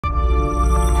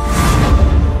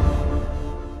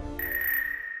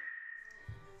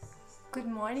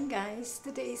Good morning guys!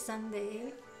 Today is Sunday.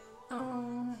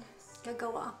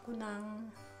 Gagawa ako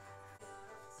ng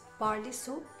barley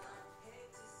soup.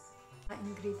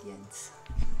 Ingredients.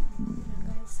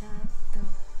 Guys, ito.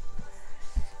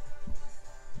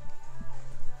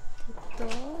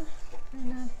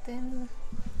 Natin.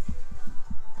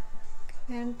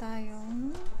 Meron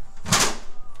tayong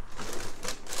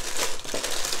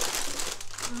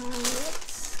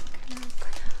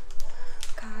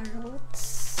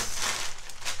carrots.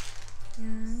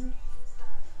 Yan.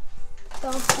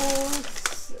 Tapos,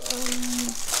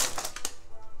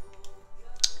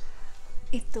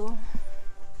 ito.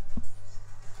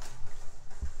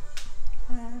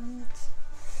 And,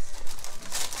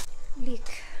 leek.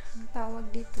 Ang tawag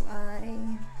dito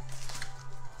ay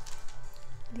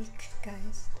leek,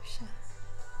 guys. Ito siya.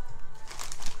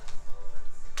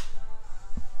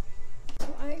 So,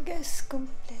 I guess,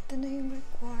 kompleto na yung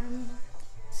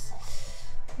requirements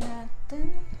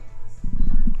natin.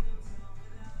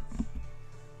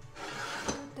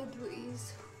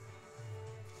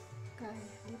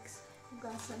 Leeks.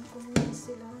 Hugasan ko muna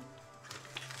sila.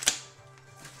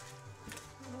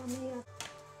 Mamaya.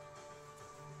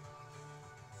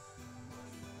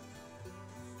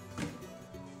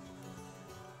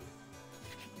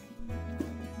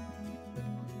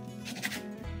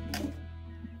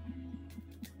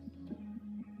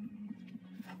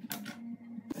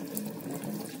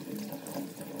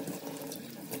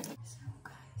 So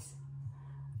guys,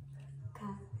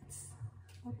 carrots.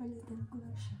 Papalitan ko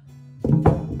lang siya.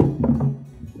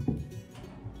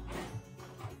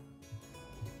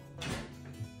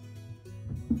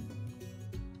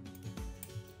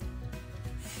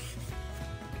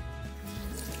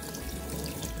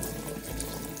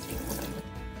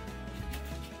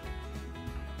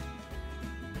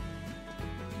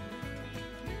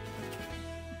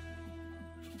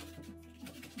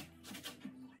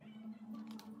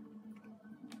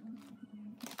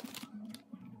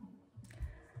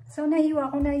 So, nahiwa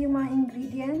ko na yung mga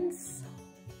ingredients.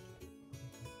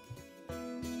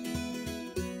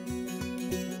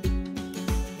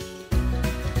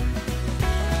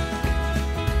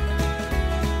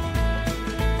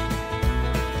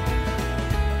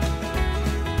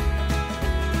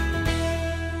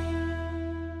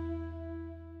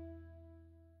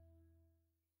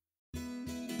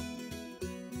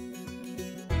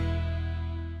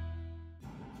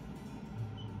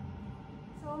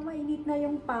 So, mainit na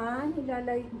yung pan.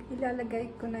 Ilalagay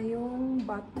ko na yung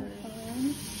butter.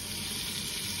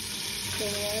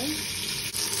 Okay.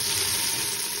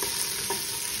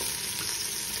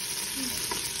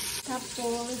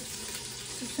 Tapos,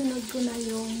 susunod ko na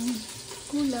yung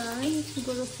gulay.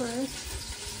 Siguro first,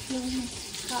 yung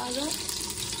carrot.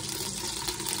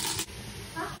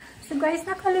 So guys,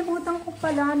 nakalimutan ko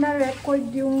pala na record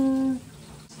yung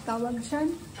tawag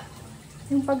dyan.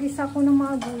 Yung pag-isa ko ng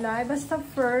mga gulay. Basta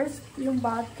first, yung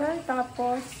butter.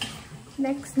 Tapos,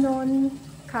 next nun,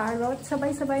 carrots.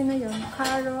 Sabay-sabay na yun.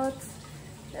 Carrots,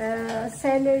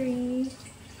 celery,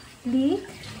 leek.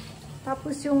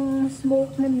 Tapos yung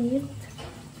smoked na meat.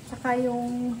 Saka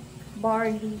yung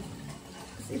barley.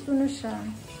 Tapos ito na siya.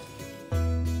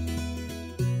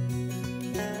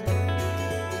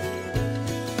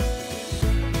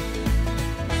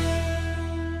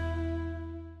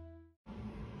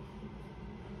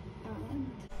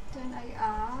 Then I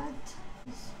add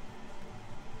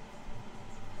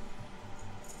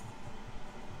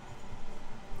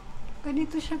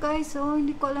ganito siya guys, oh,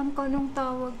 hindi ko alam kung anong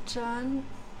tawag dyan.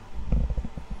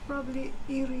 Probably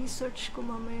i-research ko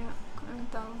mamaya kung anong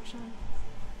tawag dyan.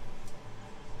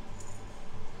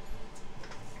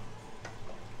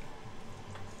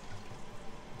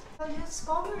 I'll just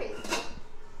cover it.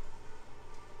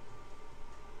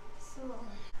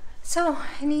 So,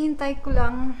 hinihintay ko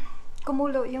lang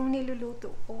kumulo yung niluluto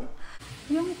ko.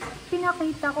 Yung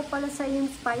pinakita ko pala sa yung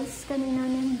spice kanina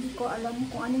na hindi ko alam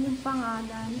kung ano yung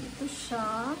pangalan. Ito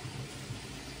siya.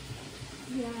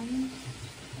 Yan.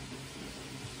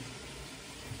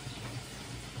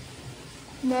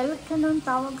 Milk ang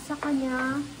tawag sa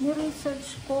kanya.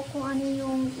 Ni-research ko kung ano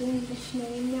yung English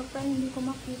name niya pero hindi ko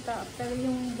makita. Pero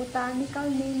yung botanical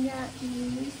name niya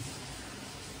is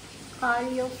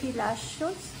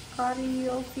Caryophyllaceous.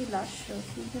 Caryophyllaceous.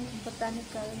 Yun yung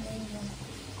botanical name niya.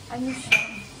 Ano siya?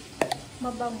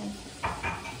 Mabango.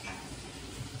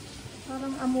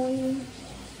 Parang amoy.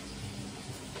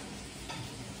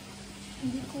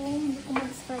 Hindi ko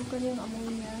mag-describe ko yung amoy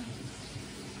niya.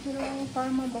 Pero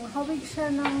parang mabango. Hawig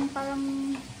siya ng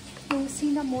parang yung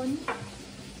cinnamon.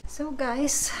 So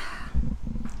guys,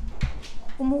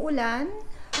 umuulan.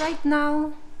 Right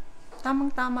now,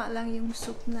 tamang-tama lang yung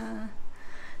soup na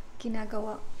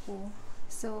ginagawa ko.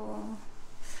 So,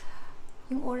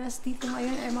 yung oras dito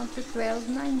ngayon ay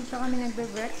magto-12 na. Hindi pa kami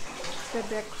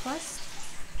nagbe-breakfast.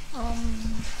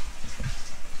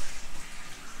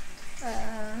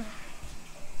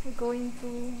 We're going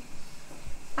to...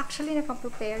 Actually,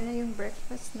 nakaprepare na yung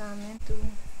breakfast namin to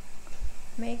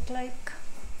make like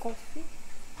coffee.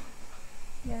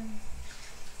 Yan.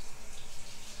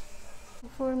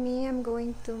 For me, I'm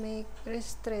going to make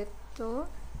ristretto.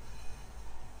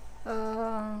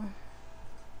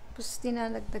 Tapos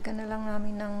dinalagdagan na lang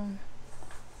namin ng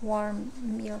warm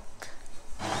milk.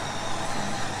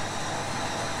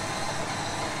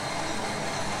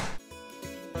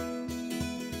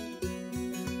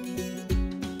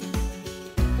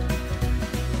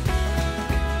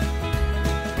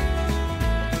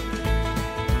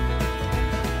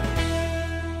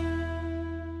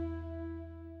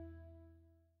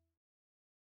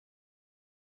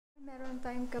 Meron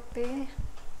tayong kape.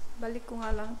 Balik ko nga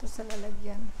lang ito sa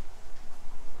lalagyan.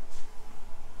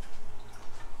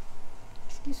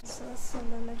 Excuse me. Sa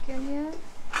lalagyan yan.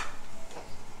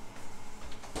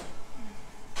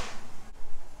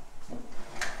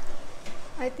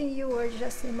 I think you were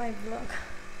just in my vlog.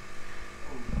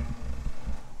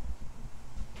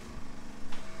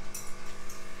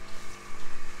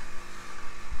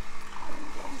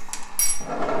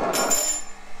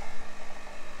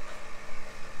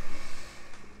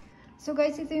 So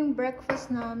guys, ito yung breakfast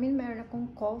namin. Meron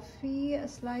akong coffee, a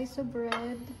slice of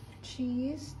bread,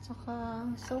 cheese, saka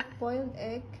soft-boiled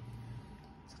egg,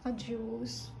 saka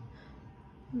juice.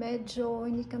 Medyo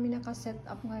hindi kami naka-set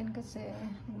up ngayon kasi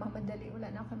nagmamadali.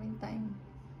 Wala na kaming time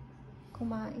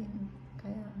kumain.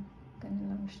 Kaya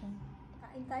ganun lang siya.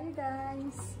 Kain tayo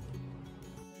guys!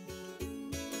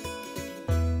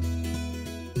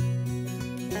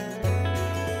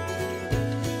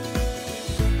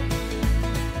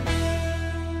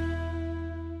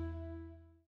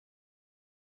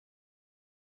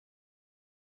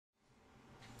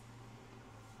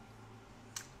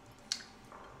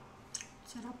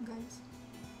 Sarap guys.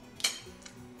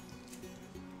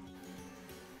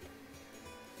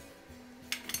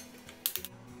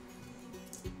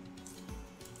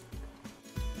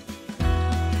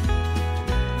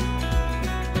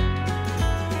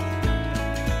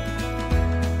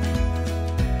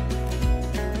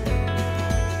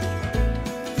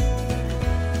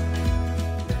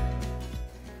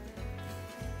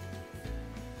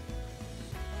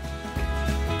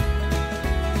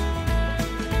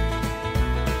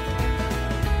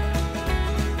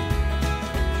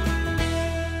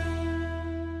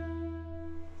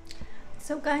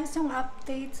 So guys, yung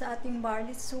update sa ating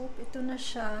barley soup, ito na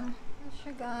siya. Ito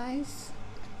siya guys.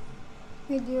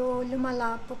 Medyo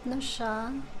lumalapot na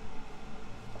siya.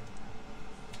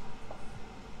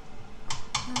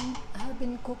 And I've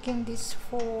been cooking this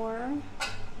for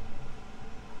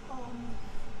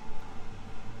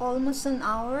almost an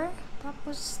hour.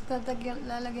 Tapos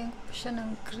lalagyan ko pa siya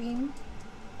ng cream.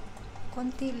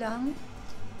 Konti lang.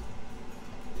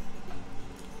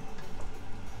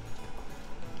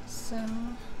 So,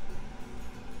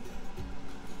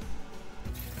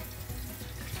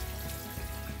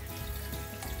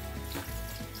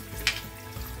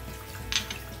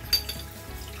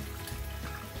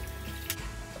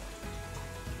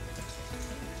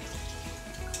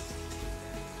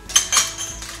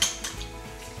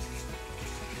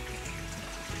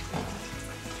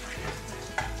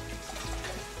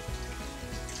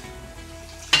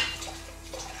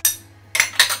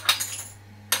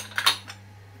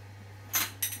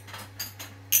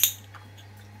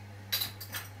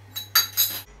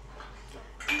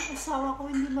 asawa ko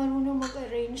hindi marunong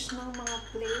mag-arrange ng mga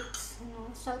plates, no?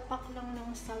 Salpak lang ng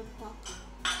salpak.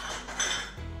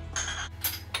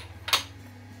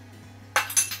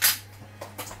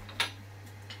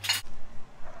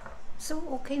 So,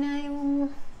 okay na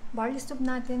yung barley soup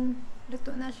natin.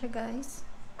 Luto na siya, guys.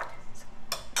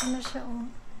 Ano na siya, oh.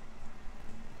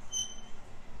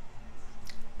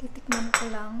 Titikman ko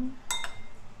lang.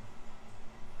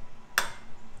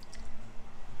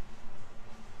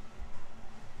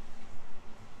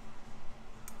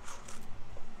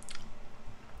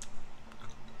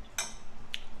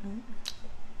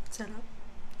 Sarap.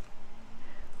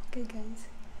 Okay guys.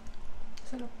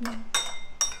 Sarap na.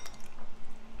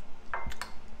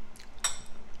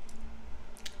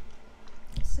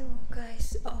 So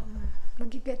guys,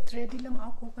 mag-get ready lang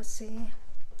ako kasi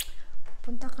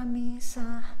pupunta kami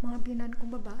sa mga binan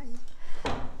kong babae.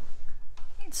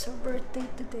 It's her birthday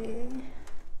today.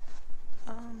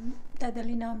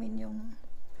 Dadali namin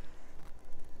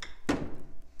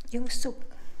yung soup.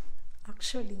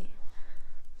 Actually,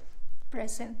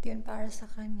 present yun para sa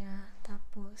kanya.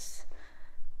 Tapos,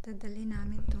 dadali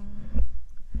namin tong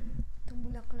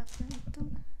bulaklak na ito.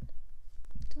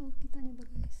 Ito, kita niyo ba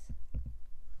guys?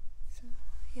 So,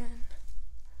 yan.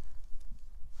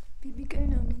 Bibigay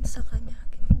namin sa kanya.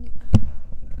 Kita niyo ba?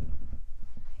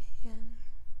 Yan.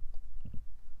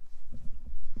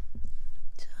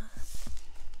 So,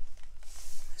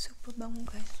 super bango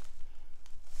guys.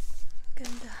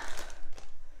 Ganda.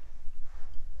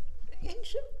 Yan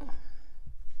siya.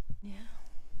 Yeah.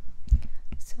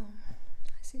 So,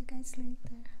 I'll see you guys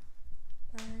later.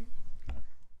 Bye.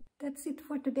 That's it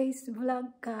for today's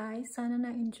vlog, guys. Sana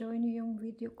na-enjoy niyo yung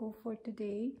video ko for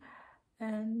today.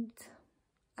 And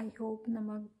I hope na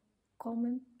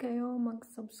mag-comment kayo,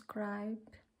 mag-subscribe,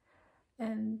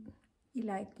 and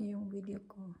i-like niyo yung video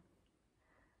ko.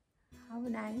 Have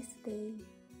a nice day.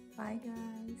 Bye,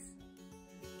 guys.